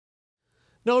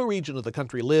No region of the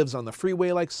country lives on the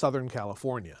freeway like Southern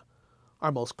California.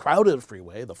 Our most crowded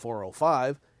freeway, the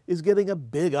 405, is getting a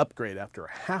big upgrade after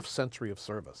a half-century of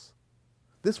service.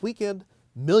 This weekend,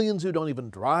 millions who don't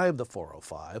even drive the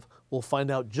 405 will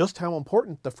find out just how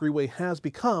important the freeway has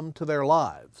become to their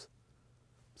lives.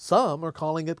 Some are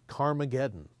calling it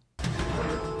Carmageddon.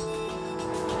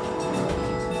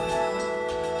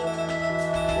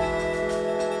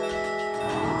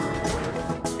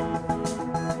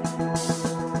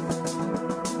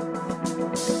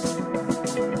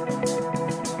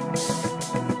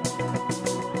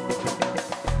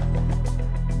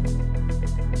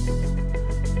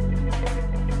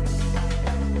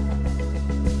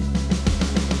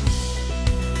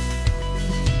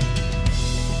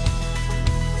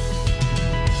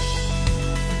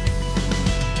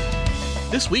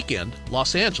 This weekend,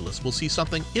 Los Angeles will see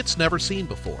something it's never seen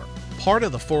before. Part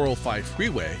of the 405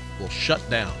 freeway will shut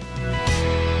down.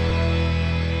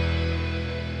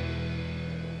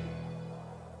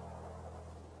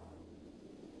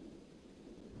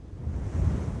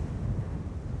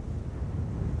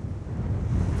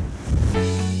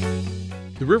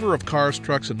 The river of cars,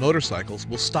 trucks, and motorcycles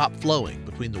will stop flowing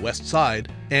between the West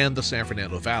Side and the San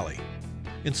Fernando Valley.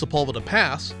 In Sepulveda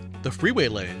Pass, the freeway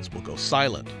lanes will go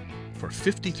silent for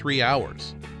 53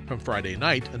 hours, from Friday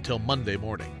night until Monday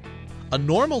morning. A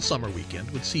normal summer weekend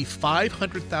would see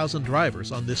 500,000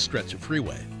 drivers on this stretch of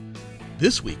freeway.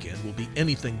 This weekend will be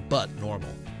anything but normal.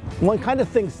 One kind of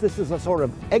thinks this is a sort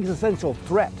of existential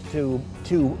threat to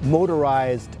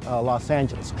motorized Los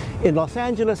Angeles. In Los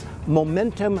Angeles,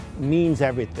 momentum means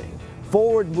everything.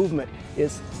 Forward movement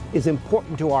is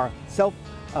important to our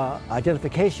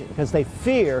self-identification because they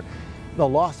fear the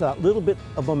loss of that little bit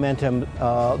of momentum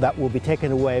that will be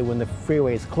taken away when the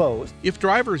freeway is closed. If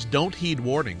drivers don't heed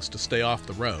warnings to stay off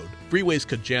the road, freeways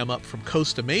could jam up from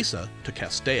Costa Mesa to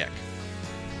Castaic.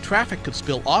 Traffic could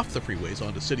spill off the freeways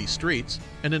onto city streets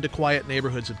and into quiet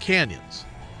neighborhoods and canyons.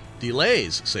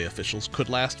 Delays, say officials, could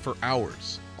last for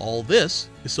hours. All this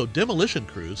is so demolition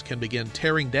crews can begin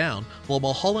tearing down the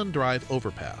Mulholland Drive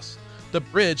overpass. The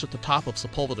bridge at the top of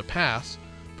Sepulveda Pass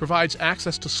provides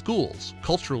access to schools,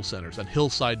 cultural centers, and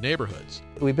hillside neighborhoods.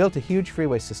 We built a huge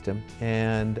freeway system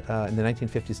and in the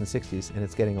 1950s and 60s, and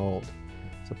it's getting old.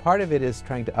 So part of it is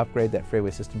trying to upgrade that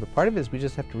freeway system, but part of it is we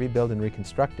just have to rebuild and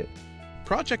reconstruct it.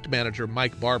 Project manager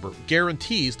Mike Barber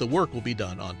guarantees the work will be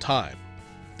done on time.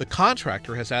 The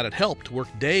contractor has added help to work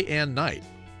day and night,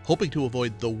 hoping to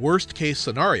avoid the worst-case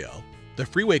scenario, the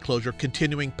freeway closure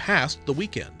continuing past the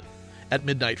weekend. At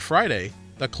midnight Friday,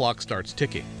 the clock starts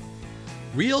ticking.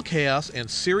 Real chaos and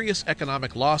serious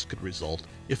economic loss could result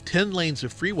if 10 lanes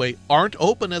of freeway aren't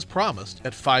open as promised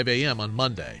at 5 a.m. on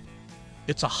Monday.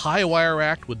 It's a high-wire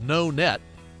act with no net,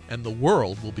 and the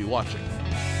world will be watching.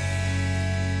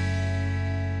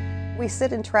 We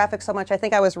sit in traffic so much. I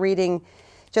think I was reading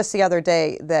just the other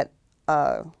day that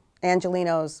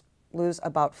Angelenos lose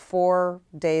about 4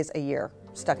 days a year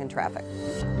stuck in traffic.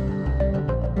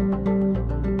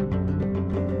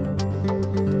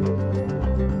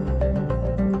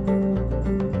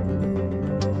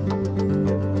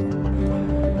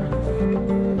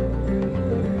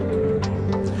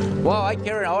 Well, I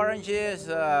carry oranges,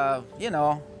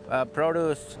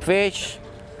 produce, fish,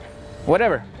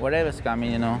 whatever's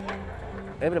coming,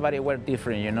 Everybody works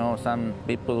different, Some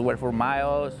people work for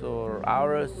miles or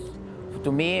hours.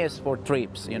 To me, it's for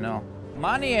trips,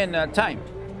 Money and time.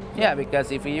 Yeah,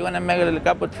 because if you want to make a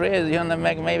couple of trips, you want to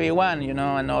make maybe one,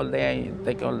 and all day,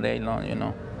 take all day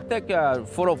long, Take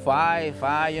 405,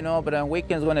 5, but on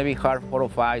weekends, it's going to be hard,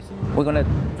 405. We're going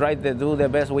to try to do the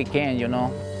best we can,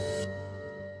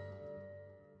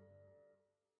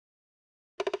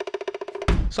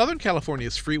 Southern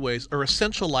California's freeways are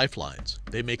essential lifelines.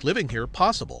 They make living here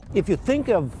possible. If you think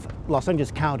of Los Angeles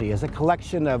County as a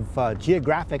collection of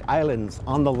geographic islands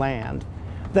on the land,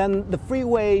 then the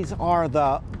freeways are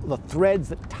the threads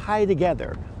that tie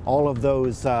together all of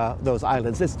those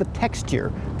islands. It's the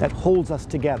texture that holds us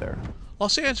together.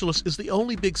 Los Angeles is the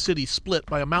only big city split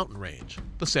by a mountain range,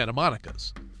 the Santa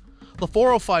Monicas. The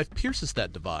 405 pierces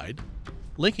that divide,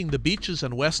 linking the beaches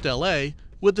in West LA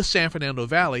with the San Fernando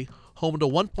Valley, home to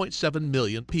 1.7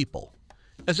 million people.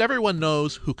 As everyone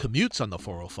knows who commutes on the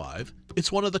 405,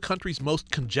 it's one of the country's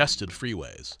most congested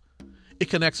freeways. It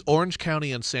connects Orange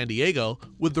County and San Diego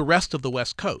with the rest of the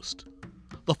West Coast.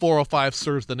 The 405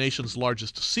 serves the nation's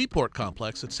largest seaport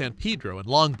complex at San Pedro and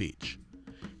Long Beach.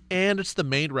 And it's the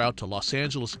main route to Los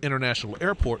Angeles International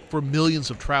Airport for millions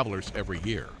of travelers every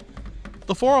year.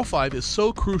 The 405 is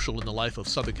so crucial in the life of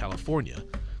Southern California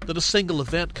that a single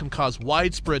event can cause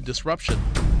widespread disruption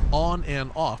on and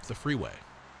off the freeway.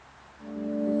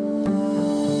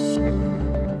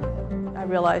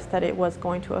 realized that it was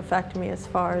going to affect me as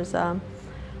far as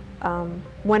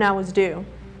when I was due,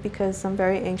 because I'm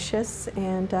very anxious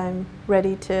and I'm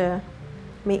ready to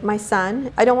meet my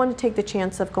son. I don't want to take the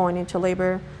chance of going into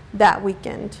labor that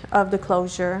weekend of the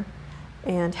closure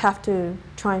and have to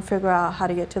try and figure out how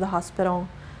to get to the hospital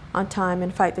on time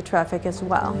and fight the traffic as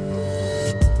well.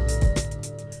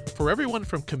 For everyone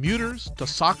from commuters to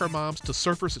soccer moms to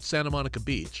surfers at Santa Monica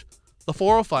Beach, the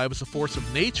 405 is a force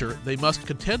of nature they must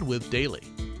contend with daily.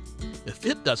 If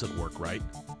it doesn't work right,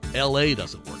 LA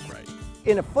doesn't work right.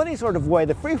 In a funny sort of way,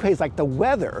 the freeway is like the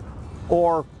weather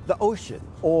or the ocean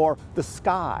or the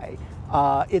sky.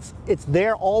 It's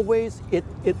there always. It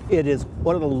is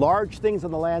one of the large things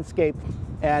in the landscape,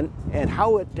 and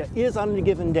how it is on a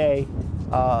given day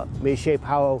may shape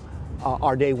how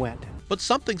our day went. But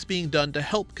something's being done to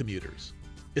help commuters.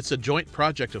 It's a joint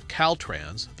project of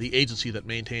Caltrans, the agency that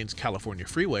maintains California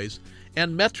freeways,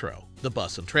 and Metro, the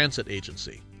bus and transit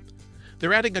agency.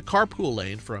 They're adding a carpool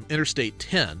lane from Interstate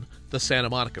 10, the Santa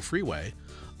Monica Freeway,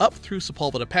 up through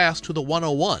Sepulveda Pass to the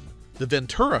 101, the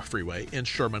Ventura Freeway in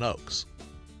Sherman Oaks.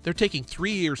 They're taking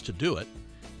 3 years to do it,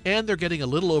 and they're getting a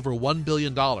little over $1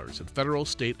 billion in federal,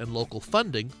 state, and local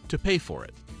funding to pay for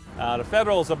it. The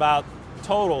federal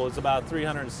total is about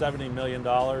 $370 million.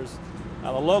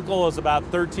 The local is about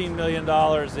 $13 million,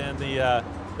 and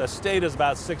the state is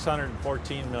about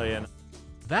 $614 million.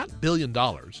 That $1 billion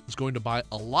is going to buy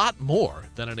a lot more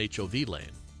than an HOV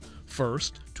lane.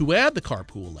 First, to add the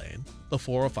carpool lane, the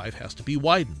 405 has to be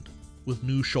widened, with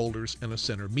new shoulders and a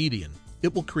center median.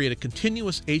 It will create a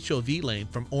continuous HOV lane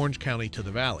from Orange County to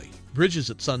the Valley. Bridges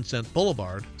at Sunset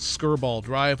Boulevard, Skirball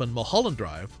Drive, and Mulholland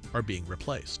Drive are being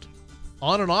replaced.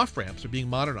 On and off ramps are being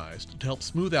modernized to help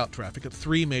smooth out traffic at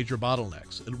 3 major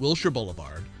bottlenecks at Wilshire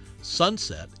Boulevard,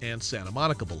 Sunset, and Santa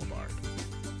Monica Boulevard.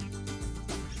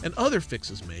 And other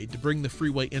fixes made to bring the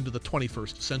freeway into the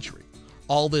 21st century.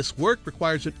 All this work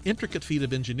requires an intricate feat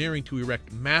of engineering to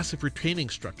erect massive retaining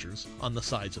structures on the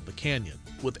sides of the canyon,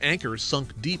 with anchors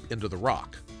sunk deep into the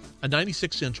rock. A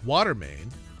 96-inch water main,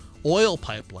 oil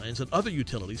pipelines, and other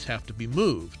utilities have to be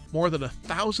moved. More than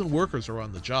 1,000 workers are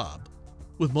on the job,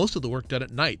 with most of the work done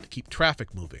at night to keep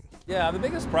traffic moving. Yeah, the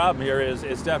biggest problem here is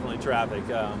definitely traffic.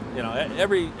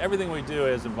 Everything we do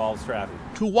involves traffic.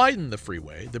 To widen the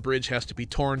freeway, the bridge has to be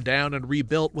torn down and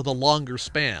rebuilt with a longer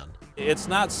span. It's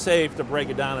not safe to break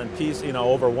it down in pieces,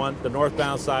 over the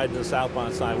northbound side and the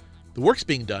southbound side. The work's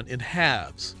being done in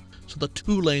halves, so the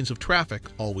 2 lanes of traffic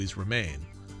always remain.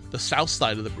 The south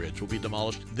side of the bridge will be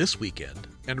demolished this weekend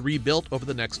and rebuilt over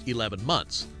the next 11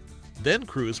 months. Then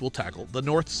crews will tackle the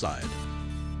north side.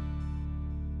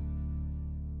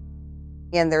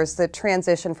 And there's the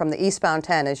transition from the eastbound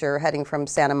 10 as you're heading from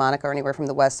Santa Monica or anywhere from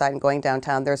the west side and going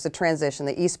downtown. There's the transition,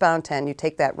 the eastbound 10, you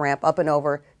take that ramp up and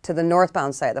over to the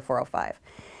northbound side of the 405.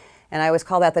 And I always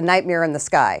call that the nightmare in the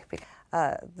sky.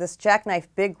 This jackknife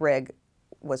big rig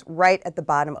was right at the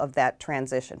bottom of that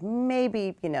transition,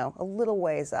 maybe, a little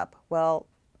ways up. Well,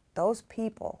 those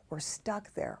people were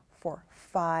stuck there for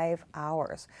 5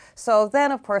 hours. So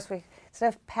then, of course, instead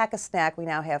of pack a snack, we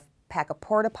now have pack a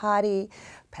porta potty,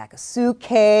 pack a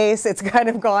suitcase. It's kind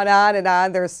of gone on and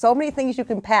on. There's so many things you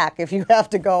can pack if you have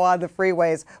to go on the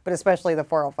freeways, but especially the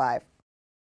 405.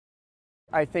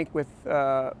 I think with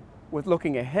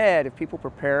looking ahead, if people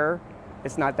prepare,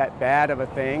 it's not that bad of a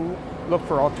thing. Look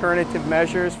for alternative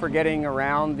measures for getting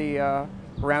around the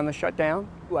shutdown.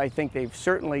 I think they've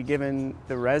certainly given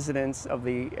the residents of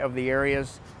the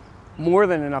areas more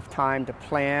than enough time to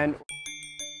plan.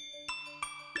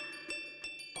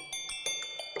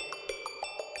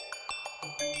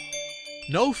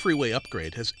 No freeway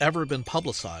upgrade has ever been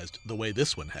publicized the way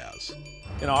this one has.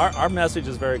 Our message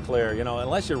is very clear.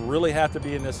 Unless you really have to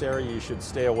be in this area, you should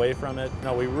stay away from it.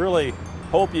 We really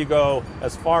hope you go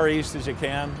as far east as you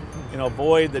can.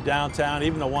 Avoid the downtown,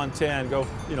 even the 110. Go,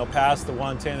 past the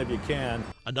 110 if you can.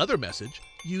 Another message: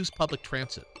 use public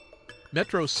transit.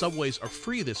 Metro subways are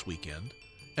free this weekend,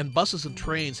 and buses and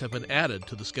trains have been added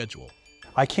to the schedule.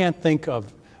 I can't think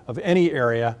of any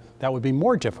area that would be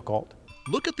more difficult.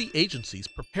 Look at the agencies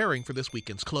preparing for this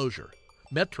weekend's closure: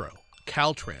 Metro,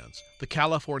 Caltrans, the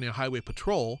California Highway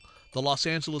Patrol, the Los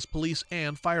Angeles Police,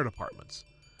 and fire departments.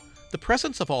 The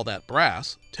presence of all that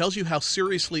brass tells you how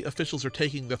seriously officials are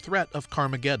taking the threat of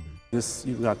Carmageddon.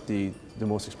 You've got the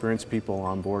most experienced people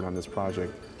on board on this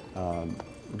project.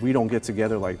 We don't get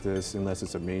together like this unless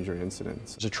it's a major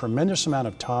incident. A tremendous amount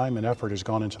of time and effort has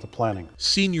gone into the planning.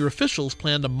 Senior officials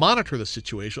plan to monitor the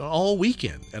situation all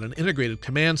weekend at an integrated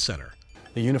command center.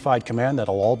 The unified command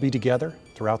that'll all be together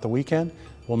throughout the weekend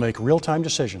will make real-time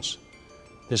decisions.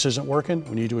 This isn't working,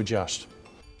 we need to adjust.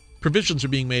 Provisions are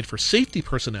being made for safety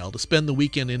personnel to spend the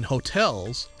weekend in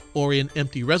hotels or in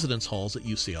empty residence halls at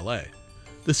UCLA.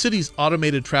 The city's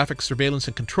automated traffic surveillance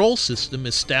and control system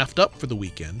is staffed up for the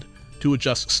weekend to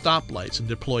adjust stoplights and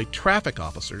deploy traffic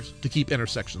officers to keep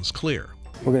intersections clear.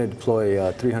 We're going to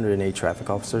deploy 308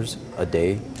 traffic officers a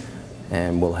day,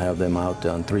 and we'll have them out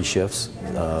on 3 shifts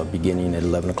beginning at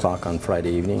 11 o'clock on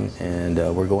Friday evening, and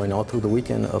we're going all through the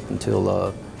weekend up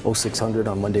until 0600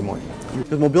 on Monday morning.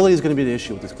 The mobility is going to be the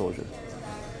issue with this closure.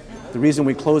 The reason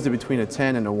we closed it between a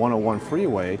 10 and a 101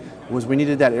 freeway was we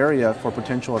needed that area for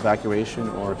potential evacuation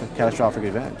or a catastrophic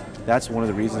event. That's one of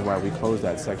the reasons why we closed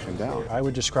that section down. I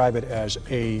would describe it as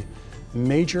a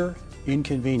major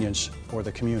inconvenience for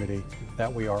the community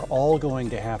that we are all going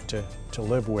to have to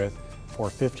live with for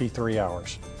 53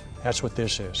 hours. That's what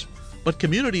this is. But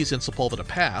communities in Sepulveda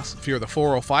Pass fear the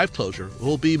 405 closure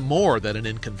will be more than an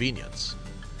inconvenience.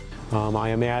 I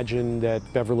imagine that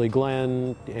Beverly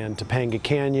Glen and Topanga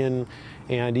Canyon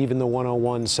and even the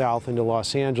 101 south into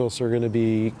Los Angeles are going to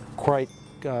be quite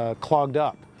clogged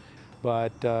up.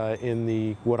 But in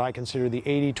the what I consider the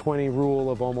 80-20 rule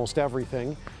of almost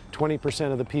everything,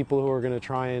 20% of the people who are going to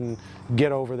try and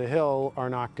get over the hill are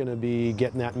not going to be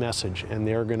getting that message, and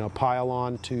they're going to pile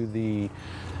on to the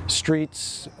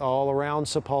streets all around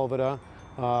Sepulveda,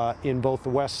 in both the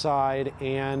west side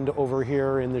and over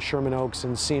here in the Sherman Oaks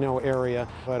and Encino area.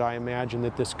 But I imagine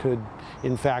that this could,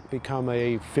 in fact, become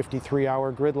a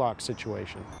 53-hour gridlock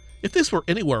situation. If this were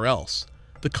anywhere else,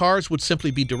 the cars would simply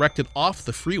be directed off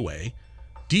the freeway,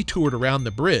 detoured around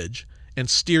the bridge, and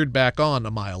steered back on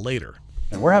a mile later.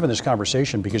 And we're having this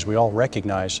conversation because we all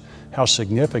recognize how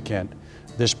significant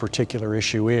this particular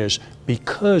issue is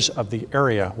because of the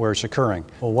area where it's occurring.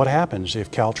 Well, what happens if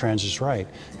Caltrans is right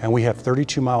and we have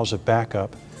 32 miles of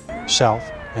backup south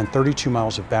and 32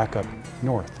 miles of backup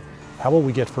north? How will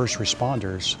we get first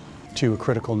responders to a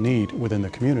critical need within the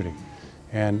community?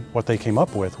 And what they came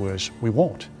up with was, we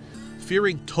won't.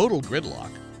 Fearing total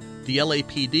gridlock, the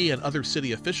LAPD and other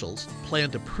city officials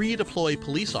plan to pre-deploy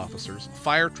police officers,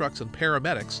 fire trucks, and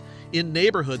paramedics in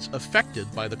neighborhoods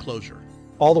affected by the closure.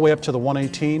 All the way up to the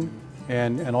 118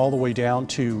 and all the way down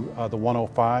to the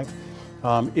 105.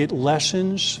 It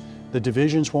lessens, the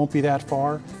divisions won't be that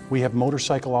far. We have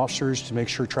motorcycle officers to make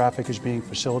sure traffic is being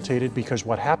facilitated, because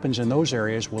what happens in those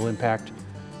areas will impact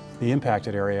the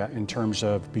impacted area in terms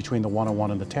of between the 101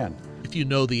 and the 10. If you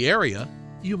know the area,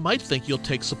 you might think you'll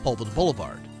take Sepulveda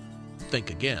Boulevard.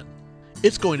 Think again.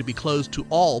 It's going to be closed to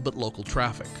all but local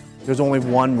traffic. There's only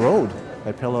one road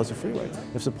that parallels the freeway.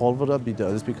 If Sepulveda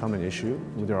does become an issue,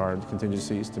 there are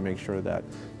contingencies to make sure that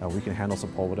we can handle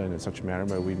Sepulveda in such a manner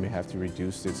where we may have to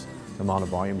reduce the amount of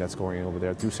volume that's going over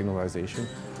there through signalization,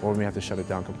 or we may have to shut it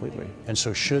down completely. And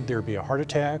so should there be a heart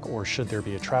attack, or should there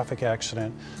be a traffic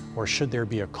accident, or should there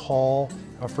be a call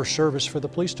for service for the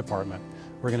police department,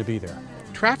 we're going to be there.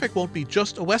 Traffic won't be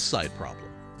just a west side problem.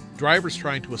 Drivers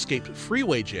trying to escape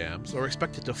freeway jams are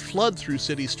expected to flood through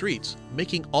city streets,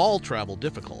 making all travel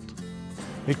difficult.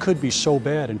 It could be so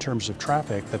bad in terms of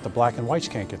traffic that the black and whites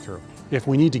can't get through. If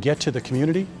we need to get to the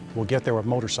community, we'll get there with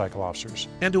motorcycle officers.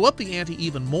 And to up the ante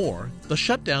even more, the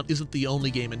shutdown isn't the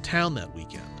only game in town that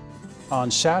weekend. On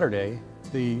Saturday,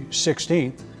 the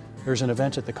 16th, there's an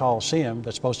event at the Coliseum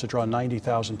that's supposed to draw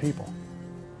 90,000 people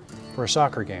for a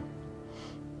soccer game.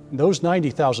 Those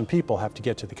 90,000 people have to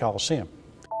get to the Coliseum.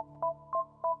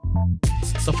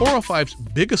 The 405's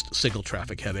biggest single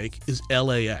traffic headache is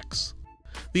LAX.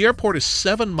 The airport is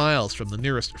 7 miles from the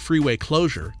nearest freeway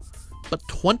closure, but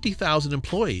 20,000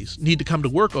 employees need to come to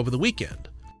work over the weekend.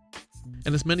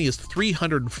 And as many as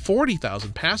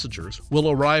 340,000 passengers will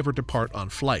arrive or depart on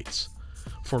flights.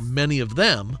 For many of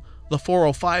them, the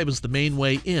 405 is the main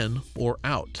way in or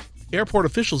out. Airport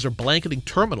officials are blanketing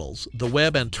terminals, the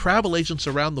web, and travel agents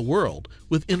around the world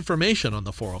with information on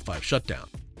the 405 shutdown.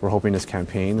 We're hoping this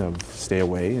campaign of stay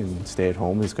away and stay at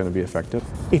home is going to be effective.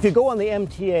 If you go on the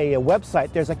MTA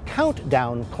website, there's a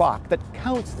countdown clock that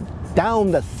counts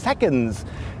down the seconds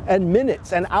and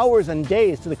minutes and hours and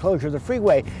days to the closure of the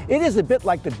freeway. It is a bit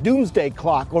like the doomsday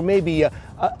clock, or maybe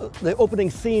the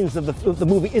opening scenes of the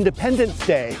movie Independence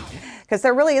Day. Because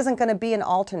there really isn't going to be an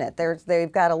alternate.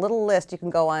 They've got a little list. You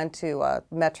can go on to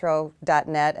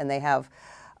metro.net, and they have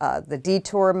the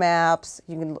detour maps.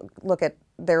 You can look at.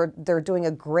 They're doing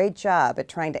a great job at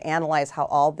trying to analyze how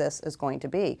all this is going to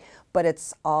be. But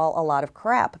it's all a lot of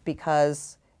crap,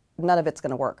 because none of it's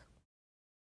going to work.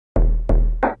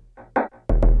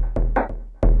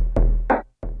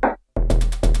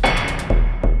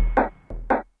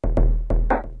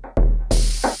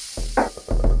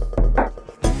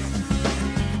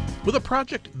 With a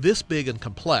project this big and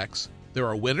complex, there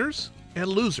are winners and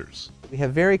losers. We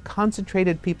have very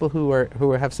concentrated people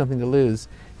who have something to lose,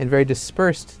 and very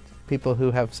dispersed people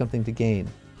who have something to gain.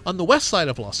 On the west side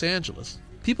of Los Angeles,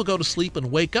 people go to sleep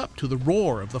and wake up to the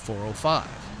roar of the 405.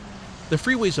 The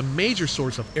freeway is a major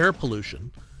source of air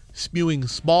pollution, spewing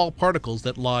small particles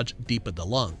that lodge deep in the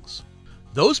lungs.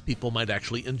 Those people might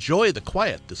actually enjoy the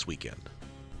quiet this weekend.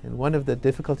 And one of the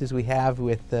difficulties we have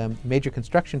with major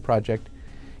construction project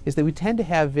is that we tend to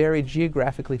have very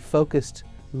geographically focused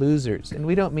losers. And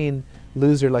we don't mean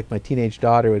loser like my teenage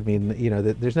daughter would mean,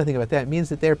 there's nothing about that. It means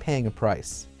that they're paying a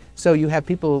price. So you have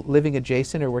people living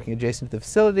adjacent or working adjacent to the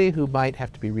facility who might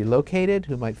have to be relocated,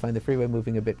 who might find the freeway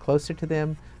moving a bit closer to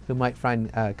them, who might find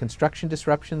construction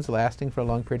disruptions lasting for a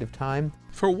long period of time.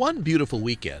 For one beautiful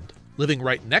weekend, living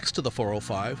right next to the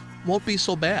 405 won't be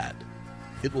so bad.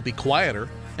 It will be quieter,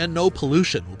 and no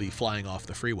pollution will be flying off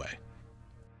the freeway.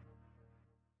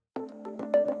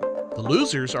 The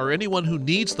losers are anyone who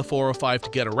needs the 405 to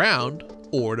get around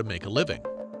or to make a living.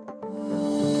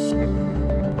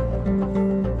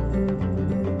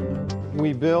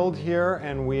 We build here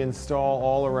and we install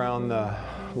all around the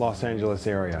Los Angeles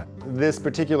area. This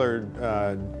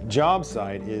particular job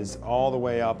site is all the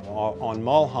way up on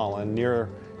Mulholland near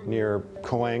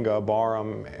Cahuenga,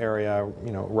 Barham area,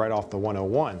 right off the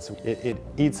 101. So it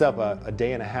eats up a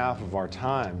day and a half of our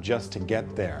time just to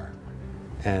get there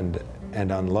and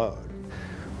unload.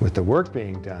 With the work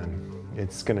being done,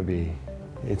 it's going to be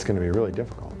really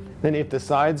difficult. Then if the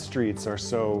side streets are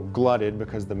so glutted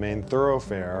because the main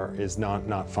thoroughfare is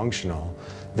not functional,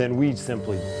 then we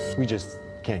just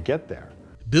can't get there.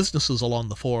 Businesses along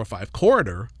the 405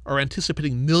 corridor are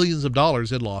anticipating millions of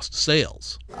dollars in lost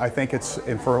sales. I think it's,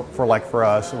 for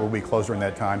us, we'll be closed during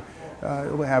that time.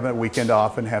 We'll have a weekend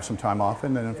off and have some time off,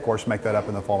 and then of course make that up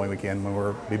in the following weekend when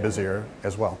we'll be busier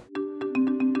as well.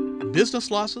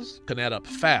 Business losses can add up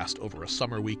fast over a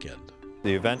summer weekend.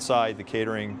 The event side, the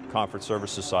catering, conference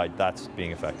services side, that's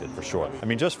being affected for sure. I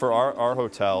mean, just for our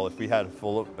hotel, if we had a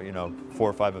full, 4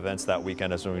 or 5 events that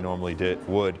weekend as we normally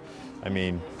would, I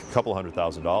mean, a couple $100,000,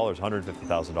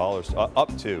 $150,000,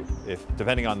 up to,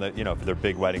 depending on if they're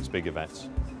big weddings, big events.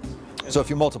 So if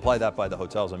you multiply that by the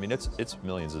hotels, I mean, it's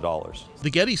millions of dollars. The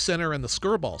Getty Center and the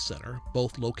Skirball Center,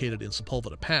 both located in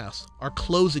Sepulveda Pass, are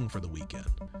closing for the weekend.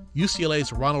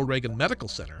 UCLA's Ronald Reagan Medical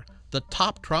Center, the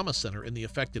top trauma center in the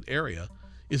affected area,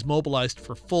 is mobilized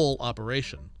for full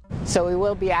operation. So we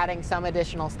will be adding some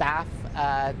additional staff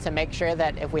to make sure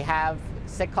that if we have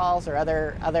sick calls or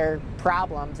other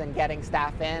problems in getting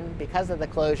staff in because of the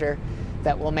closure,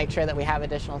 that we'll make sure that we have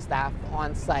additional staff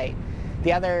on site.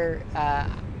 The other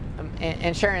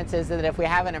insurance is that if we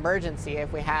have an emergency,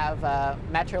 if we have a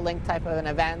Metrolink type of an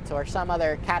event or some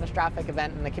other catastrophic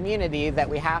event in the community, that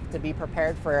we have to be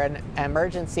prepared for an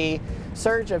emergency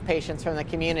surge of patients from the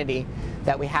community,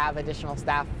 that we have additional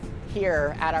staff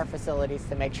here at our facilities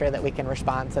to make sure that we can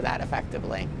respond to that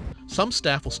effectively. Some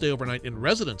staff will stay overnight in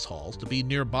residence halls to be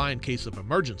nearby in case of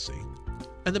emergency,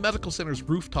 and the medical center's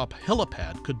rooftop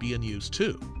helipad could be in use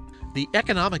too. The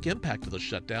economic impact of the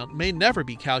shutdown may never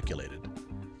be calculated,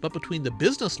 but between the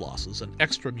business losses and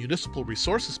extra municipal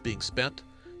resources being spent,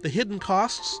 the hidden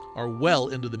costs are well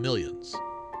into the millions.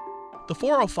 The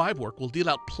 405 work will deal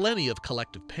out plenty of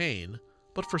collective pain,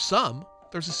 but for some,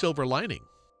 there's a silver lining.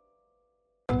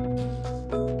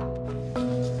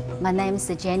 My name is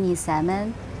Jenny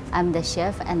Salmon. I'm the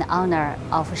chef and owner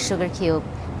of Sugar Cube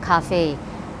Cafe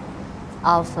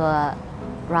of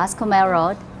Roscoe Mill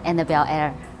Road and Bel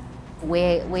Air.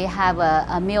 We have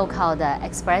a meal called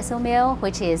espresso meal,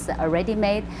 which is a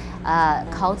ready-made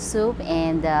cold soup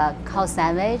and cold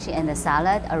sandwich and a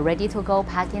salad, ready to go,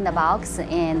 packed in the box,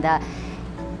 and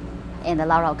a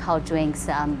lot of cold drinks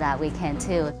on that weekend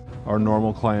too. Our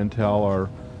normal clientele are,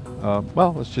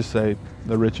 well, let's just say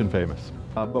the rich and famous.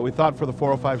 But we thought for the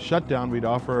 405 shutdown, we'd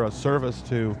offer a service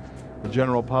to the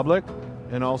general public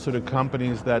and also to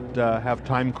companies that have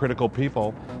time-critical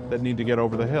people that need to get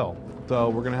over the hill. So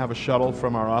we're going to have a shuttle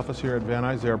from our office here at Van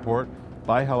Nuys Airport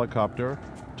by helicopter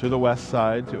to the west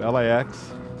side, to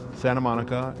LAX, Santa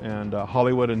Monica, and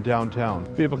Hollywood and downtown.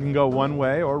 People can go one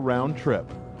way or round trip.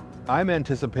 I'm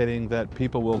anticipating that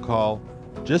people will call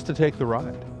just to take the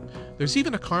ride. There's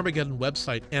even a Carmageddon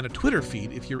website and a Twitter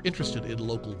feed if you're interested in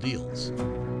local deals.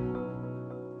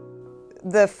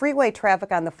 The freeway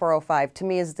traffic on the 405, to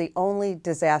me, is the only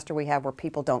disaster we have where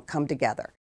people don't come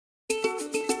together.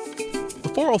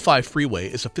 The 405 freeway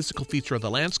is a physical feature of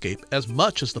the landscape as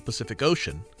much as the Pacific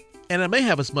Ocean, and it may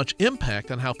have as much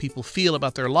impact on how people feel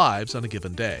about their lives on a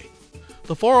given day.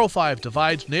 The 405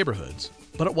 divides neighborhoods,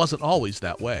 but it wasn't always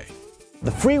that way.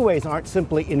 The freeways aren't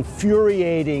simply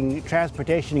infuriating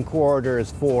transportation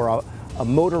corridors for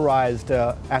motorized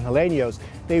Angeleños,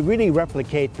 they really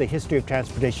replicate the history of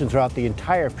transportation throughout the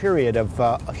entire period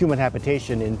of human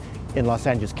habitation in Los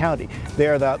Angeles County.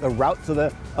 They're the routes of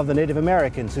the Native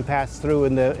Americans who passed through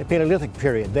in the Paleolithic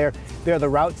period. They're the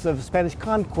routes of Spanish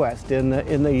conquest in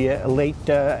the late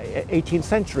 18th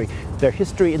century. Their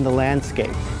history in the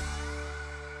landscape.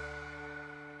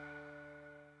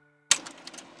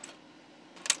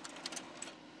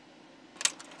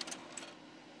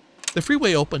 The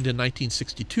freeway opened in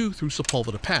 1962 through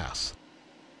Sepulveda Pass.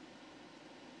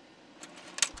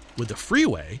 With the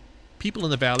freeway, people in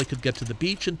the valley could get to the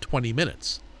beach in 20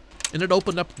 minutes, and it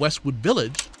opened up Westwood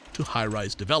Village to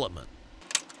high-rise development.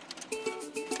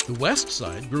 The west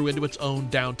side grew into its own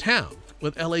downtown,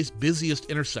 with LA's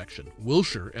busiest intersection,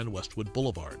 Wilshire and Westwood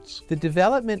Boulevards. The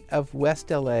development of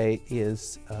West LA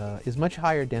is much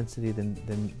higher density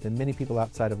than many people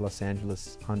outside of Los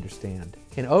Angeles understand.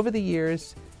 And over the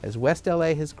years, as West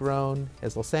LA has grown,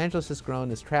 as Los Angeles has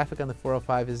grown, as traffic on the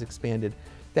 405 has expanded,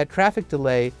 that traffic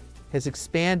delay has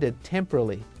expanded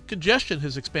temporally. Congestion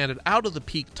has expanded out of the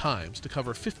peak times to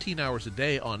cover 15 hours a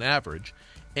day on average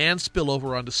and spill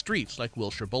over onto streets like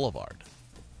Wilshire Boulevard.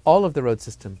 All of the road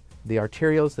system, the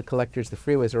arterials, the collectors, the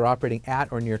freeways are operating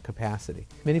at or near capacity.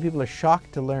 Many people are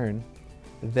shocked to learn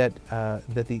that,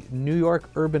 that the New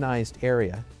York urbanized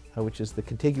area, which is the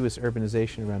contiguous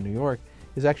urbanization around New York,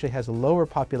 actually has a lower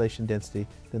population density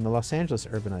than the Los Angeles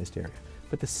urbanized area.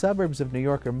 But the suburbs of New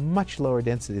York are much lower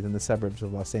density than the suburbs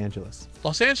of Los Angeles.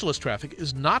 Los Angeles traffic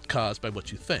is not caused by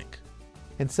what you think.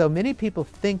 And so many people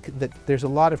think that there's a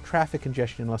lot of traffic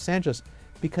congestion in Los Angeles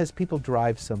because people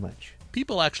drive so much.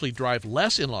 People actually drive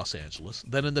less in Los Angeles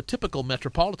than in the typical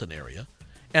metropolitan area,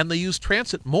 and they use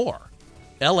transit more.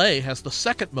 LA has the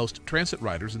second most transit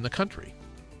riders in the country.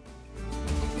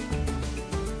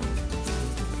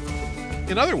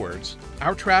 In other words,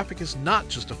 our traffic is not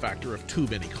just a factor of too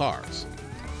many cars.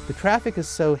 The traffic is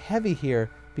so heavy here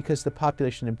because the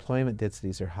population employment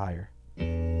densities are higher.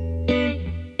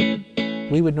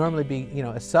 We would normally be,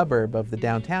 a suburb of the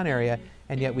downtown area,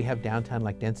 and yet we have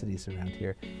downtown-like densities around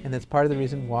here. And that's part of the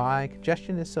reason why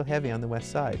congestion is so heavy on the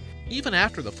west side. Even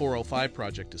after the 405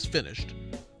 project is finished,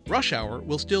 rush hour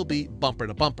will still be bumper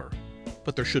to bumper,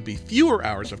 but there should be fewer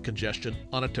hours of congestion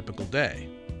on a typical day.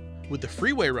 With the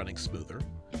freeway running smoother,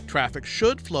 traffic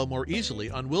should flow more easily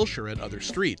on Wilshire and other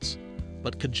streets.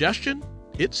 But congestion,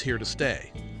 it's here to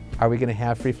stay. Are we going to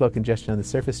have free flow congestion on the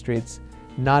surface streets?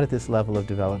 Not at this level of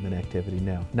development activity,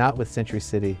 no. Not with Century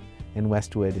City and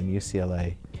Westwood and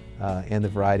UCLA and the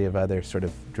variety of other sort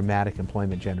of dramatic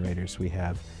employment generators we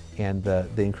have and the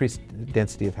increased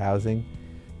density of housing.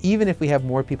 Even if we have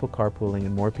more people carpooling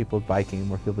and more people biking and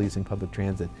more people using public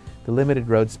transit, the limited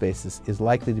road space is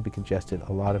likely to be congested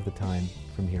a lot of the time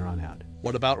from here on out.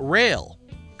 What about rail?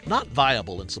 Not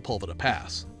viable in Sepulveda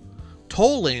Pass.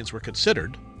 Toll lanes were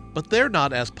considered, but they're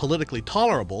not as politically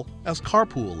tolerable as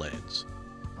carpool lanes.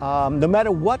 No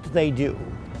matter what they do,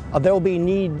 there'll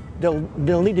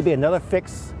need to be another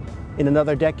fix in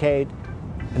another decade,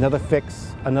 another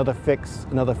fix, another fix,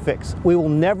 another fix. We will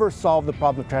never solve the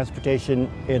problem of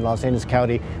transportation in Los Angeles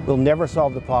County. We'll never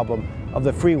solve the problem of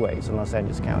the freeways in Los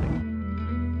Angeles County.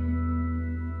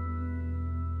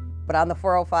 But on the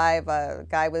 405, a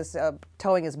guy was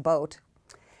towing his boat,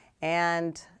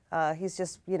 and he's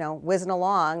just, whizzing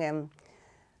along and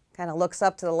kind of looks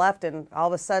up to the left and all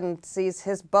of a sudden sees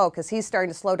his boat, because he's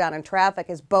starting to slow down in traffic.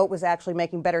 His boat was actually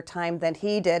making better time than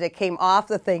he did. It came off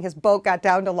the thing. His boat got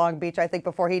down to Long Beach, I think,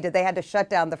 before he did. They had to shut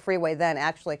down the freeway then,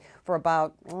 actually, for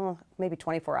about maybe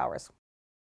 24 hours.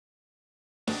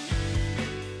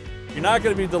 You're not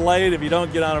going to be delayed if you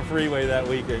don't get on a freeway that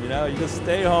weekend. You just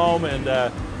stay home and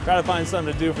try to find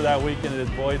something to do for that weekend and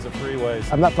avoid the freeways.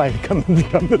 I'm not planning to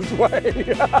come this way.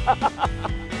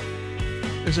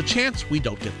 There's a chance we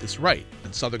don't get this right,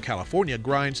 and Southern California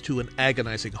grinds to an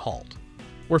agonizing halt,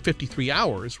 where 53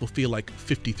 hours will feel like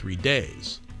 53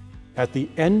 days. At the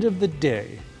end of the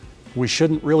day, we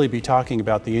shouldn't really be talking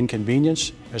about the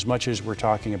inconvenience as much as we're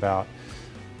talking about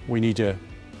we need to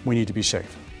be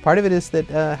safe. Part of it is that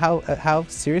how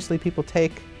seriously people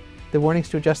take the warnings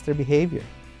to adjust their behavior.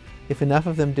 If enough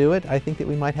of them do it, I think that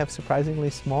we might have surprisingly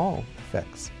small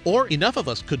effects. Or enough of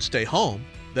us could stay home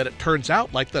that it turns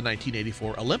out like the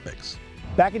 1984 Olympics.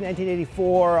 Back in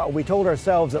 1984, we told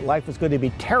ourselves that life was going to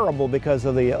be terrible because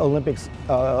of the Olympics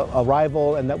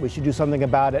arrival and that we should do something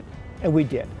about it, and we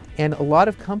did. And a lot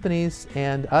of companies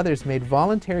and others made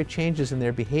voluntary changes in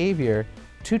their behavior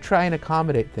to try and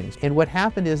accommodate things. And what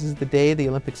happened is the day the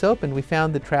Olympics opened, we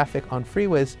found the traffic on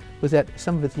freeways was at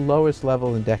some of its lowest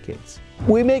level in decades.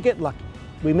 We may get lucky.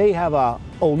 We may have an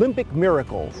Olympic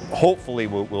miracle. Hopefully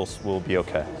we'll be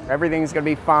okay. Everything's going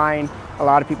to be fine. A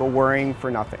lot of people worrying for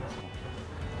nothing.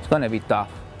 It's going to be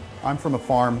tough. I'm from a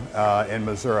farm in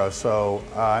Missouri, so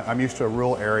I'm used to a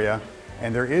rural area,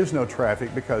 and there is no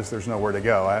traffic because there's nowhere to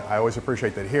go. I always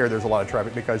appreciate that here there's a lot of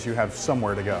traffic because you have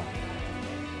somewhere to go.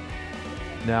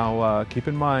 Now, keep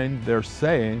in mind, they're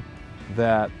saying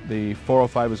that the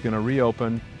 405 is going to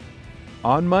reopen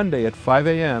on Monday at 5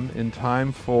 a.m. in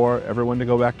time for everyone to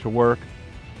go back to work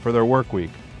for their work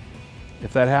week.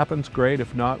 If that happens, great.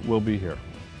 If not, we'll be here.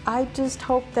 I just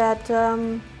hope that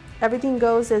everything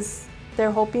goes as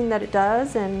they're hoping that it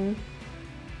does, and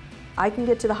I can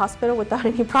get to the hospital without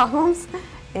any problems,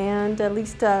 and at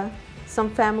least some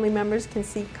family members can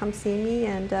come see me,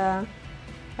 and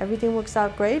everything works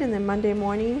out great, and then Monday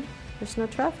morning there's no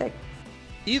traffic.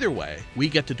 Either way, we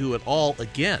get to do it all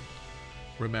again.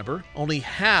 Remember, only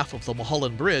half of the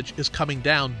Mulholland Bridge is coming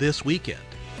down this weekend.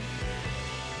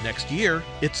 Next year,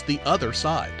 it's the other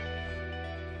side.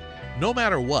 No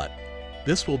matter what,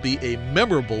 this will be a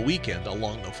memorable weekend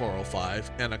along the 405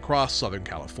 and across Southern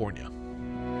California.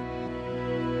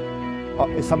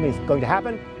 If something's going to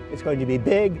happen, it's going to be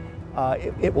big.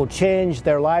 It will change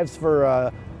their lives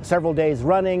for several days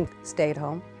running. Stay at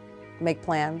home, make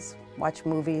plans, watch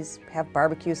movies, have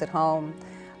barbecues at home,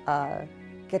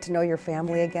 get to know your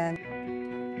family again.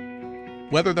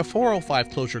 Whether the 405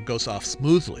 closure goes off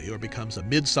smoothly or becomes a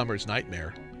midsummer's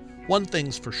nightmare, one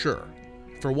thing's for sure.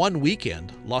 For one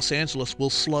weekend, Los Angeles will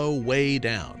slow way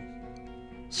down.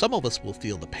 Some of us will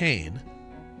feel the pain,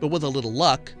 but with a little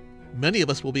luck, many of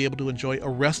us will be able to enjoy a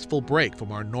restful break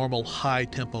from our normal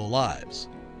high-tempo lives.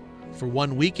 For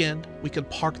one weekend, we can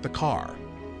park the car,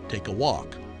 take a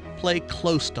walk, play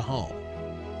close to home.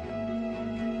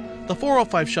 The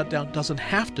 405 shutdown doesn't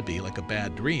have to be like a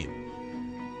bad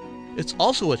dream. It's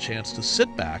also a chance to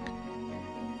sit back,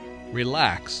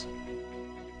 relax,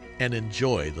 and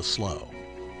enjoy the slow.